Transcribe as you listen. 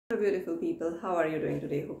beautiful people, how are you doing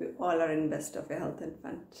today? Hope you all are in best of your health and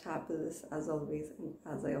fantabulous as always, and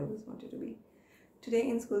as I always want you to be. Today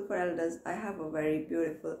in School for Elders, I have a very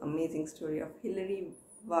beautiful, amazing story of Hilary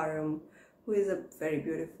Wharam, who is a very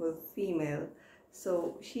beautiful female.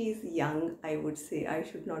 So she is young, I would say. I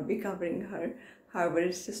should not be covering her. However,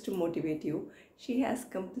 it's just to motivate you. She has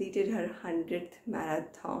completed her 100th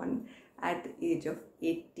marathon at the age of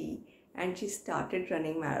 80. And she started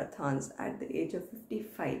running marathons at the age of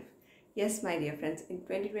 55. Yes, my dear friends, in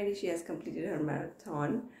 2020 she has completed her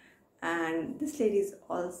marathon, and this lady is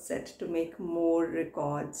all set to make more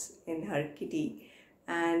records in her kitty.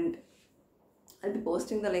 And I'll be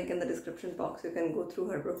posting the link in the description box. You can go through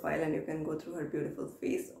her profile and you can go through her beautiful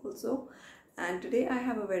face also. And today I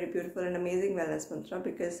have a very beautiful and amazing wellness mantra,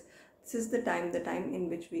 because this is the time in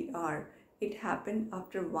which we are. It happened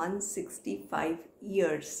after 165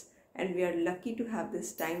 years. And we are lucky to have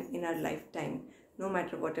this time in our lifetime, no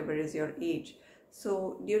matter whatever is your age.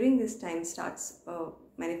 So during this time, starts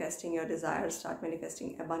manifesting your desires, start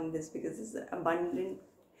manifesting abundance, because it's an abundant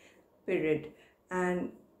period.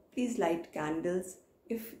 And please light candles.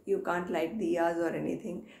 If you can't light diyas or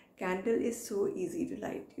anything, candle is so easy to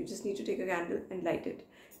light. You just need to take a candle and light it.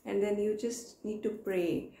 And then you just need to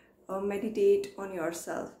pray or meditate on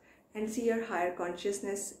yourself, and see your higher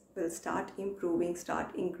consciousness will start improving,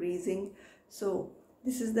 start increasing. So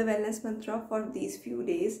this is the wellness mantra for these few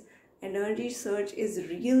days. Energy surge is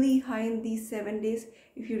really high in these 7 days.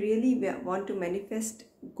 If you really want to manifest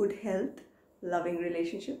good health, loving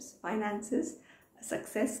relationships, finances,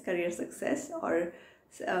 success, career success, or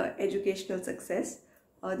educational success,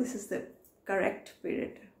 this is the correct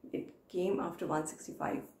period. It came after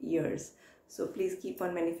 165 years. So please keep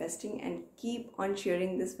on manifesting and keep on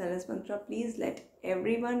sharing this wellness mantra. Please let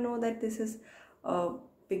everyone know that this is a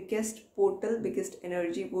biggest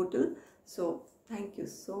energy portal. So thank you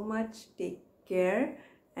so much. Take care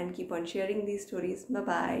and keep on sharing these stories. Bye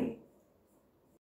bye.